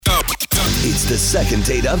It's the second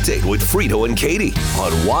date update with Frito and Katie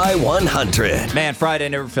on Y100. Man, Friday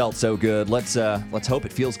never felt so good. Let's hope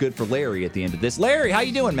it feels good for Larry at the end of this. Larry, how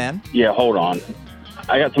you doing, man? Yeah, hold on.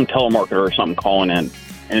 I got some telemarketer or something calling in,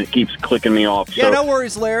 and it keeps clicking me off. Yeah, no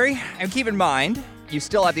worries, Larry. And keep in mind, you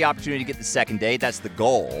still have the opportunity to get the second date. That's the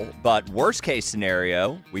goal. But worst case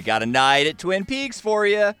scenario, we got a night at Twin Peaks for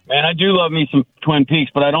you. Man, I do love me some Twin Peaks,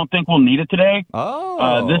 but I don't think we'll need it today. Oh.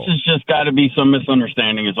 This has just got to be some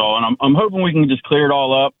misunderstanding is all. And I'm hoping we can just clear it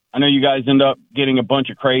all up. I know you guys end up getting a bunch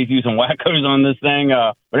of crazies and wackos on this thing,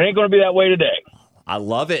 but it ain't going to be that way today. I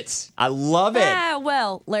love it. I love it.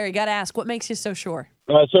 Well, Larry, got to ask, what makes you so sure?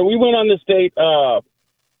 So we went on this date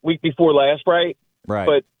week before last, right? Right.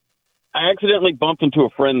 But I accidentally bumped into a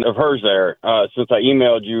friend of hers there since I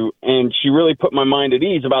emailed you, and she really put my mind at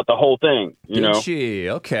ease about the whole thing. Did she?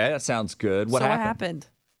 Okay, that sounds good. What happened?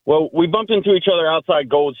 Well, we bumped into each other outside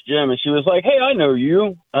Gold's Gym, and she was like, "Hey, I know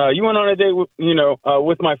you. You went on a date,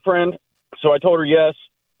 with my friend." So I told her yes,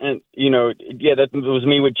 and that was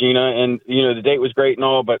me with Gina, and the date was great and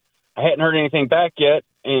all, but I hadn't heard anything back yet.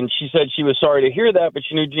 And she said she was sorry to hear that, but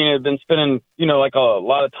she knew Gina had been spending, like a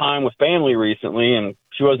lot of time with family recently, and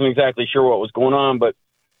she wasn't exactly sure what was going on, but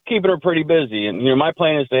keeping her pretty busy. And, my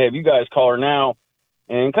plan is to have you guys call her now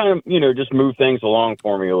and kind of, just move things along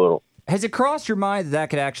for me a little. Has it crossed your mind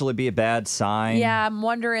that could actually be a bad sign? Yeah, I'm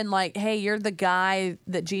wondering, hey, you're the guy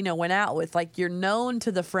that Gina went out with. You're known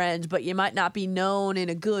to the friends, but you might not be known in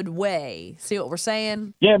a good way. See what we're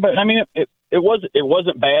saying? Yeah, but, I mean, it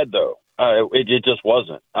wasn't bad, though. It just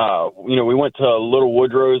wasn't. We went to Little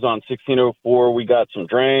Woodrow's on 1604. We got some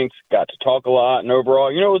drinks, got to talk a lot, and overall,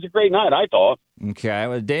 it was a great night, I thought. Okay.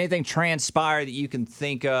 Well, did anything transpire that you can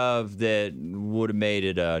think of that would have made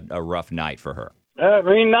it a rough night for her?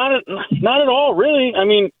 Not at all, really. I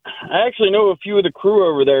mean, I actually know a few of the crew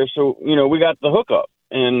over there, so, we got the hookup.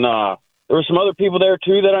 And there were some other people there,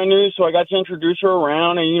 too, that I knew, so I got to introduce her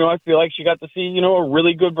around, and, I feel like she got to see, a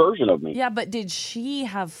really good version of me. Yeah, but did she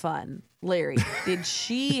have fun, Larry? Did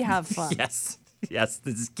she have fun? Yes,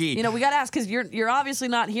 this is key. We got to ask, because you're obviously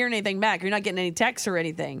not hearing anything back. You're not getting any texts or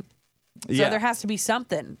anything. So there has to be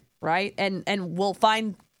something, right? And we'll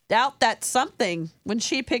find out that something when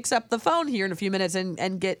she picks up the phone here in a few minutes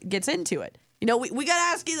and gets into it. We got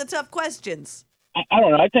to ask you the tough questions. I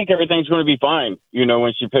don't know. I think everything's going to be fine,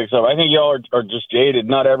 when she picks up. I think y'all are just jaded.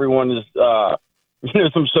 Not everyone is,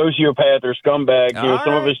 some sociopath or scumbag.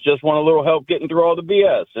 Some of us just want a little help getting through all the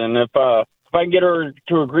BS. And if I can get her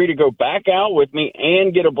to agree to go back out with me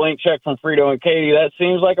and get a blank check from Frito and Katie, that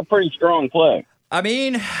seems like a pretty strong play. I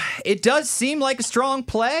mean, it does seem like a strong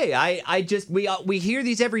play. We hear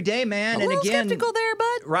these every day, man. A little skeptical there,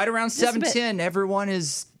 bud. Right around 7:10, everyone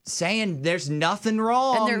is saying there's nothing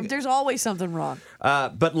wrong. And there's always something wrong.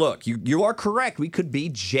 But look, you are correct. We could be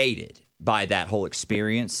jaded by that whole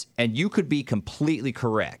experience, and you could be completely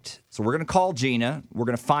correct. So we're going to call Gina. We're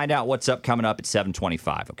going to find out what's coming up at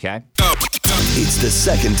 7:25, okay? It's the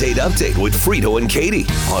second date update with Frito and Katie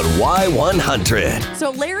on Y100.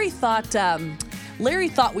 So Larry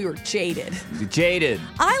thought we were jaded. Jaded.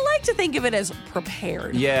 I like to think of it as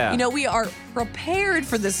prepared. Yeah. We are prepared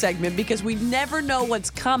for this segment because we never know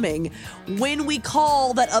what's coming when we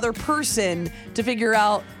call that other person to figure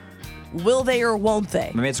out will they or won't they.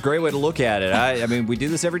 I mean, it's a great way to look at it. I mean, we do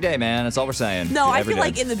this every day, man. That's all we're saying. No, I feel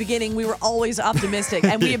like in the beginning we were always optimistic,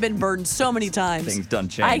 and we have been burned so many times. Things done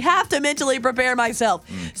change. I have to mentally prepare myself.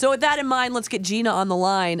 So with that in mind, let's get Gina on the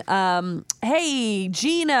line. Hey,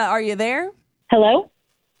 Gina, are you there? Hello?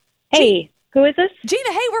 Hey, who is this?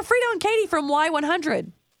 Gina, hey, we're Frito and Katie from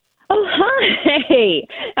Y100. Oh, hi.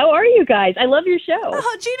 How are you guys? I love your show.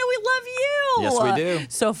 Oh, Gina, we love you. Yes, we do.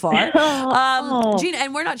 So far. Gina,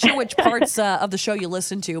 and we're not sure which parts of the show you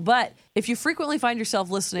listen to, but if you frequently find yourself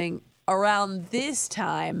listening around this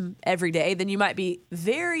time every day, then you might be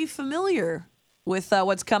very familiar with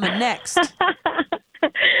what's coming next.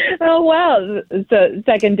 Oh, wow. So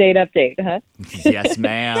second date update, huh? Yes,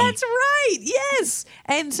 ma'am. That's right. Yes.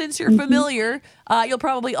 And since you're familiar, you'll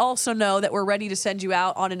probably also know that we're ready to send you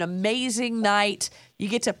out on an amazing night. You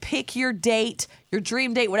get to pick your date, your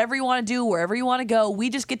dream date, whatever you want to do, wherever you want to go. We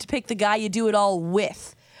just get to pick the guy you do it all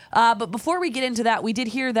with. But before we get into that, we did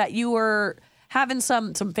hear that you were having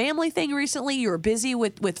some family thing recently. You were busy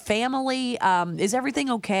with family. Is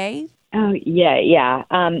everything okay? Oh, yeah.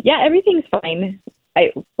 Yeah, everything's fine.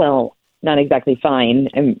 Not exactly fine.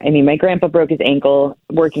 I mean, my grandpa broke his ankle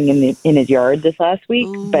working in his yard this last week,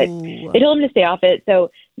 but they told him to stay off it. So,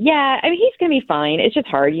 yeah, I mean, he's going to be fine. It's just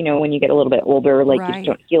hard, when you get a little bit older, you just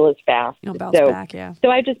don't heal as fast. You don't bounce back, yeah. So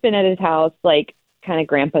I've just been at his house, kind of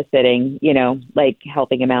grandpa sitting,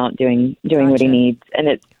 helping him out, doing what he needs. And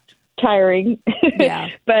it's tiring. Yeah.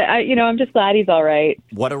 But I'm just glad he's all right.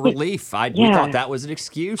 What a relief. We Yeah. thought that was an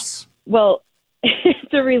excuse. Well,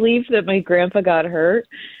 it's a relief that my grandpa got hurt.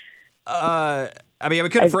 We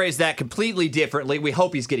could have phrased that completely differently. We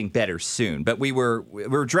hope he's getting better soon. But we were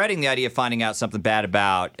dreading the idea of finding out something bad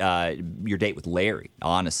about your date with Larry,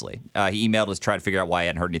 honestly. He emailed us to try to figure out why he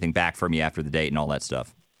hadn't heard anything back from you after the date and all that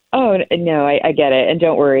stuff. Oh, no, I get it. And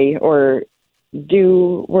don't worry, or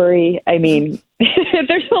do worry. I mean,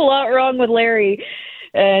 there's a lot wrong with Larry,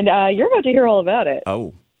 and you're about to hear all about it.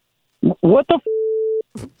 Oh. What the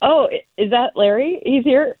Oh, is that Larry? He's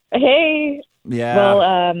here. Hey.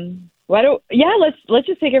 Yeah. Well, let's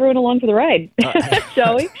just take everyone along for the ride,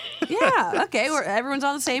 shall we? Yeah. Okay. Everyone's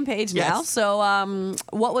on the same page now. Yes. So,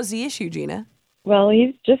 what was the issue, Gina? Well,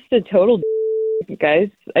 he's just a total guys.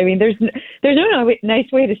 I mean, there's no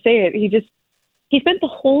nice way to say it. He spent the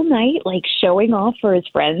whole night like showing off for his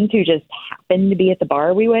friends who just happened to be at the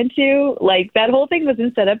bar we went to. Like that whole thing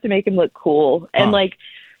wasn't set up to make him look cool and like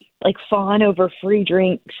fawn over free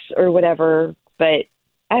drinks or whatever. But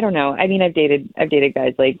I don't know. I mean, I've dated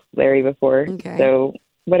guys like Larry before. Okay. So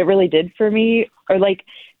what it really did for me, or like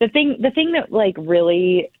the thing that like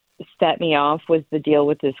really set me off was the deal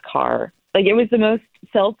with this car. Like it was the most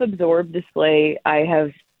self-absorbed display I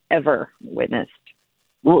have ever witnessed.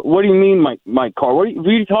 What do you mean, my car? What are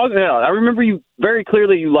you talking about? I remember you very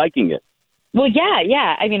clearly you liking it. Well,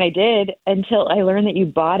 yeah. I mean, I did until I learned that you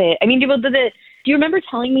bought it. I mean, do you remember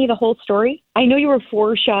telling me the whole story? I know you were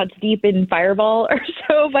 4 shots deep in Fireball or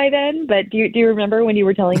so by then, but do you remember when you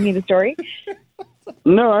were telling me the story?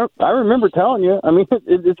 No, I remember telling you. I mean,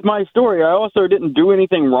 it's my story. I also didn't do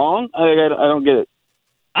anything wrong. I don't get it.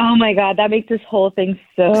 Oh, my God. That makes this whole thing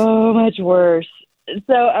so much worse.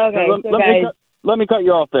 So, okay. Guys. Let me cut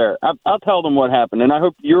you off there. I'll tell them what happened, and I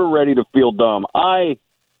hope you're ready to feel dumb. I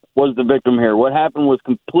was the victim here. What happened was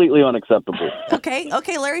completely unacceptable.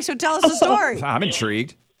 Okay, Larry. So tell us the story. I'm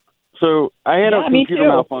intrigued. So I had a computer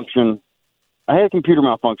malfunction.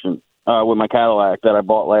 With my Cadillac that I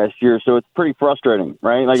bought last year, so it's pretty frustrating,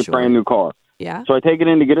 right? Like Sure. a brand new car. Yeah. So I take it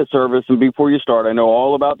in to get it serviced, and before you start, I know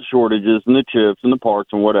all about the shortages and the chips and the parts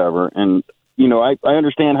and whatever. And, I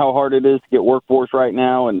understand how hard it is to get workforce right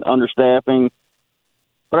now and understaffing.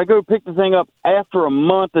 But I go pick the thing up after a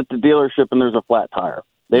month at the dealership, and there's a flat tire.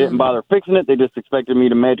 They didn't bother fixing it. They just expected me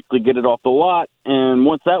to magically get it off the lot. And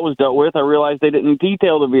once that was dealt with, I realized they didn't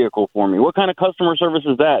detail the vehicle for me. What kind of customer service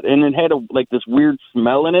is that? And it had this weird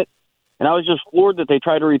smell in it. And I was just floored that they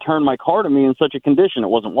tried to return my car to me in such a condition. It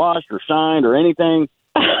wasn't washed or shined or anything.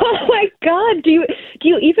 Oh, my God. Do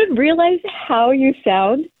you even realize how you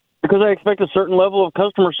sound? Because I expect a certain level of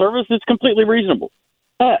customer service. It's completely reasonable.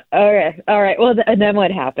 Okay. All right. Well, and then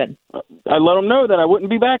what happened? I let them know that I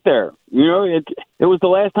wouldn't be back there. It was the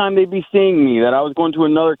last time they'd be seeing me, that I was going to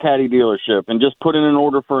another Caddy dealership and just put in an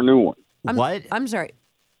order for a new one. What? I'm sorry.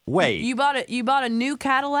 Wait. You bought a new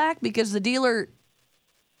Cadillac because the dealer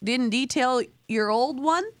didn't detail your old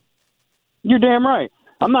one? You're damn right.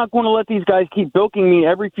 I'm not going to let these guys keep bilking me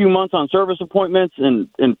every few months on service appointments and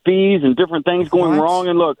fees and different things going wrong.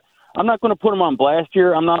 And look, I'm not going to put them on blast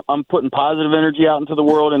here. I'm putting positive energy out into the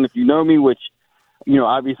world. And if you know me, which,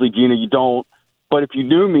 obviously, Gina, you don't. But if you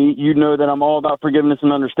knew me, you'd know that I'm all about forgiveness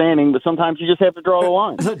and understanding. But sometimes you just have to draw the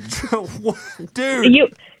line.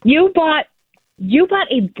 Dude. You bought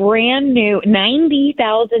a brand new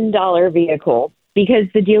 $90,000 vehicle because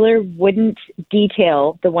the dealer wouldn't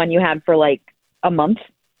detail the one you had for like a month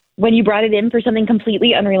when you brought it in for something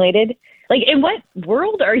completely unrelated. Like, in what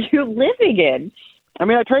world are you living in? I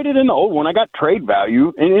mean, I traded in the old one. I got trade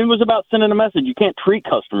value, and it was about sending a message. You can't treat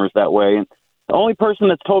customers that way. And the only person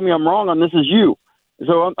that's told me I'm wrong on this is you.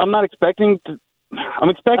 So I'm not expecting to. I'm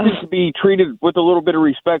expecting to be treated with a little bit of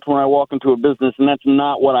respect when I walk into a business, and that's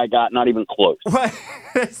not what I got, not even close.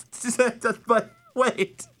 But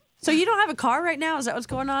wait. So you don't have a car right now? Is that what's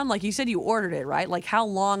going on? Like you said, you ordered it, right? Like how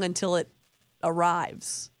long until it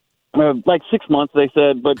arrives? Like 6 months, they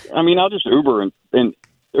said. But I mean, I'll just Uber and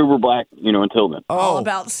Uber Black, until then. All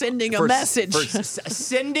about sending a message.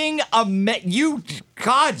 Sending a you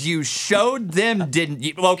showed them, didn't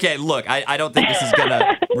you? Okay, look, I don't think this is going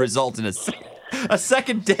to result in a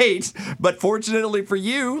second date, but fortunately for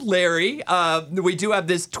you, Larry, we do have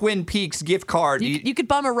this Twin Peaks gift card. You could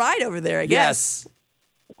bum a ride over there, I guess. Yes.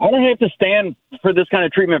 I don't have to stand for this kind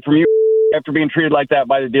of treatment from you after being treated like that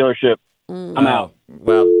by the dealership. I'm out.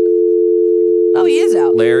 Well, oh, he is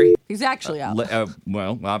out. Larry? He's actually out.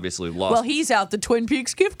 Well, obviously lost. Well, he's out the Twin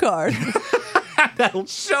Peaks gift card. That'll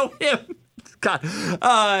show him. God.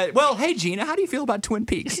 Well, hey, Gina, how do you feel about Twin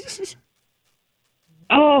Peaks?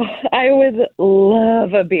 Oh, I would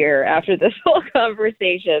love a beer after this whole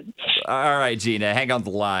conversation. All right, Gina, hang on the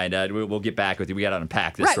line. We'll get back with you. We got to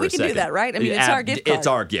unpack this Right, for we a can second. do that, right? I mean, it's our gift card. It's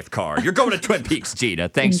our gift card. You're going to Twin Peaks, Gina.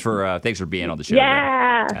 Thanks for being on the show.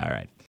 Yeah. today. All right.